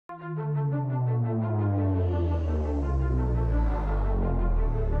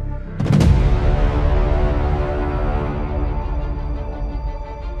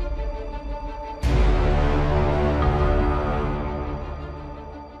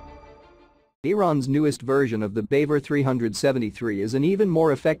Iran's newest version of the Bavar-373 is an even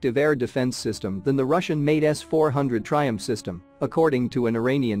more effective air defense system than the Russian-made S-400 Triumf system, according to an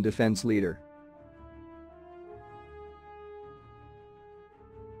Iranian defense leader.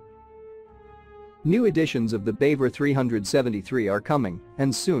 New editions of the Bavar-373 are coming,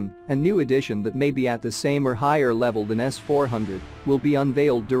 and soon, a new edition that may be at the same or higher level than S-400 will be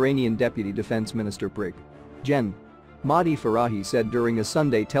unveiled, Iranian Deputy Defense Minister Brig. Gen. Mahdi Farahi said during a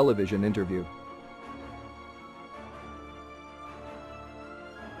Sunday television interview.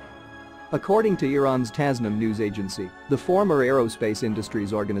 According to Iran's Tasnim news agency, the former Aerospace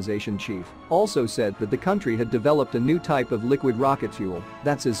Industries Organization chief also said that the country had developed a new type of liquid rocket fuel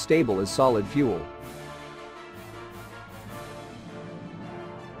that's as stable as solid fuel.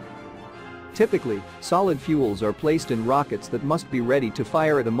 Typically, solid fuels are placed in rockets that must be ready to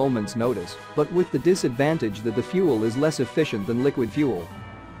fire at a moment's notice, but with the disadvantage that the fuel is less efficient than liquid fuel.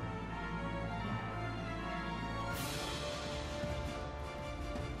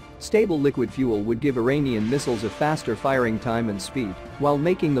 Stable liquid fuel would give Iranian missiles a faster firing time and speed, while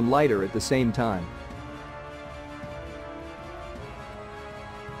making them lighter at the same time.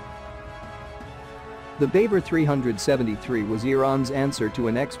 The Bavar-373 was Iran's answer to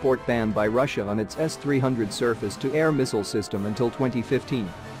an export ban by Russia on its S-300 surface-to-air missile system until 2015.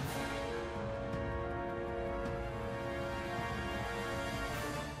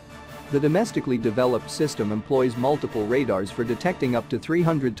 The domestically developed system employs multiple radars for detecting up to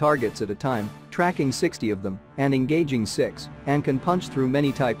 300 targets at a time, tracking 60 of them, and engaging 6, and can punch through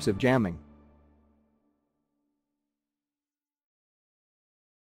many types of jamming.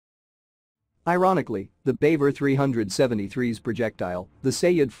 Ironically, the Bavar-373's projectile, the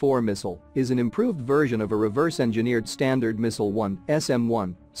Sayyad-4 missile, is an improved version of a reverse-engineered Standard Missile 1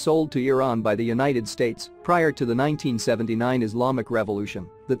 (SM-1) sold to Iran by the United States prior to the 1979 Islamic Revolution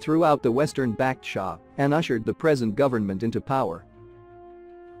that threw out the Western-backed Shah and ushered the present government into power.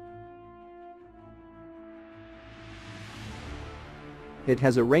 It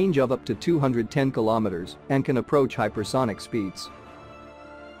has a range of up to 210 kilometers and can approach hypersonic speeds.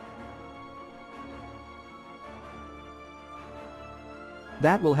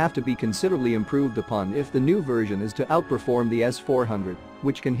 That will have to be considerably improved upon if the new version is to outperform the S-400,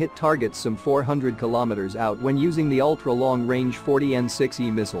 which can hit targets some 400 kilometers out when using the ultra-long-range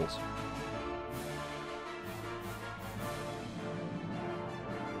 40N6E missiles.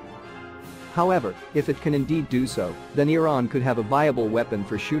 However, if it can indeed do so, then Iran could have a viable weapon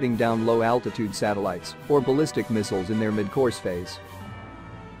for shooting down low-altitude satellites or ballistic missiles in their mid-course phase.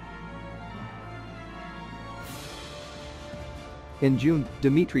 In June,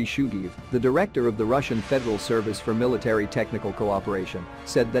 Dmitry Shugiev, the director of the Russian Federal Service for Military Technical Cooperation,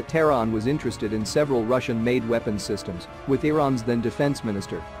 said that Tehran was interested in several Russian-made weapons systems, with Iran's then defense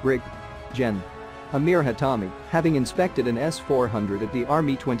minister, Brig. Gen. Amir Hatami, having inspected an S-400 at the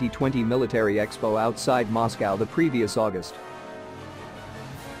Army 2020 Military Expo outside Moscow the previous August.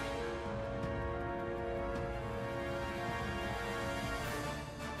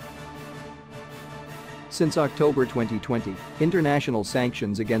 Since October 2020, international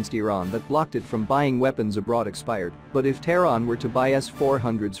sanctions against Iran that blocked it from buying weapons abroad expired, but if Tehran were to buy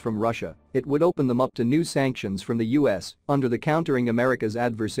S-400s from Russia, it would open them up to new sanctions from the US under the Countering America's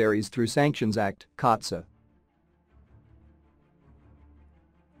Adversaries Through Sanctions Act, CAATSA.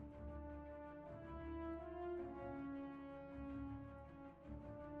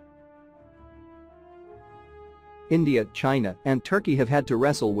 India, China, and Turkey have had to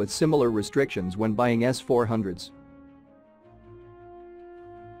wrestle with similar restrictions when buying S-400s.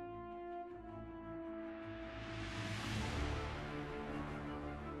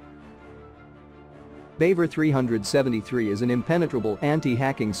 Bavar-373 is an impenetrable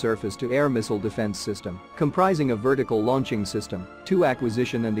anti-hacking surface-to-air missile defense system comprising a vertical launching system, 2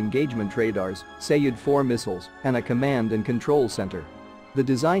 acquisition and engagement radars, Sayyad-4 missiles, and a command and control center. The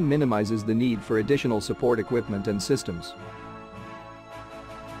design minimizes the need for additional support equipment and systems.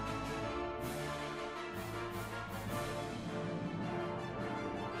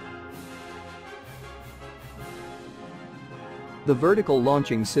 The vertical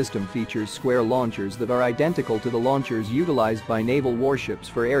launching system features square launchers that are identical to the launchers utilized by naval warships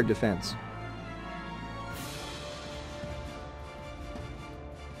for air defense.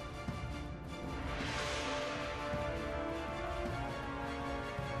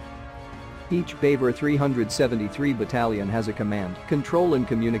 Each Bavar-373 battalion has a command, control and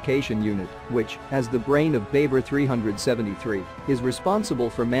communication unit, which, as the brain of Bavar-373, is responsible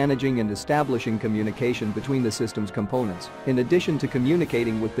for managing and establishing communication between the system's components, in addition to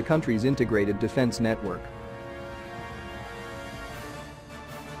communicating with the country's integrated defense network.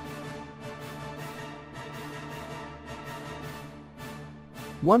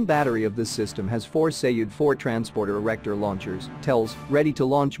 One battery of this system has 4 Sayud-4 transporter erector launchers, TELs, ready to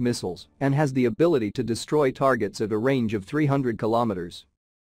launch missiles, and has the ability to destroy targets at a range of 300 kilometers.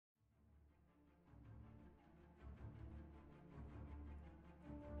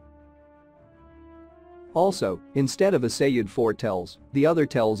 Also, instead of a Sayud-4 TELs, the other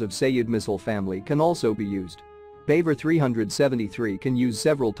TELs of Sayud missile family can also be used. Bavar-373 can use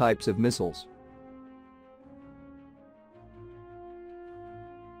several types of missiles.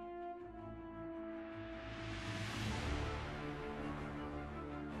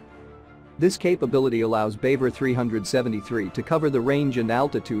 This capability allows Bavar-373 to cover the range and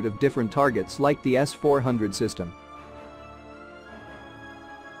altitude of different targets like the S-400 system.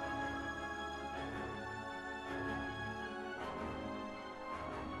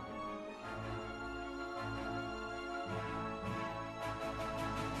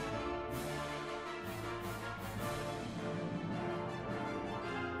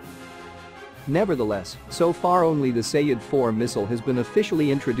 Nevertheless, so far only the Sayud-4 missile has been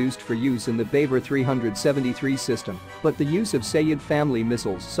officially introduced for use in the Bavar-373 system, but the use of Sayud family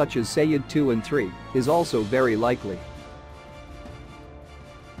missiles such as Sayud-2 and 3 is also very likely.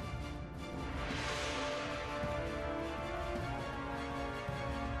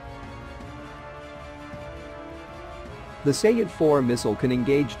 The Sayud-4 missile can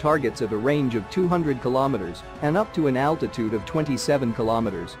engage targets at a range of 200 kilometers and up to an altitude of 27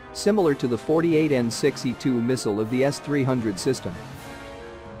 kilometers, similar to the 48N6E2 missile of the S-300 system.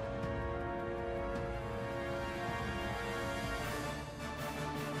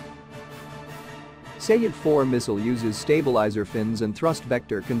 Sayud-4 missile uses stabilizer fins and thrust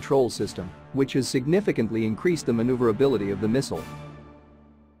vector control system, which has significantly increased the maneuverability of the missile.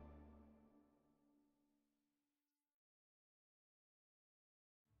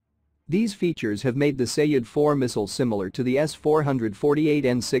 These features have made the Sayud-4 missile similar to the S-400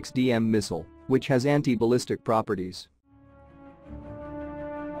 48N6DM missile, which has anti-ballistic properties.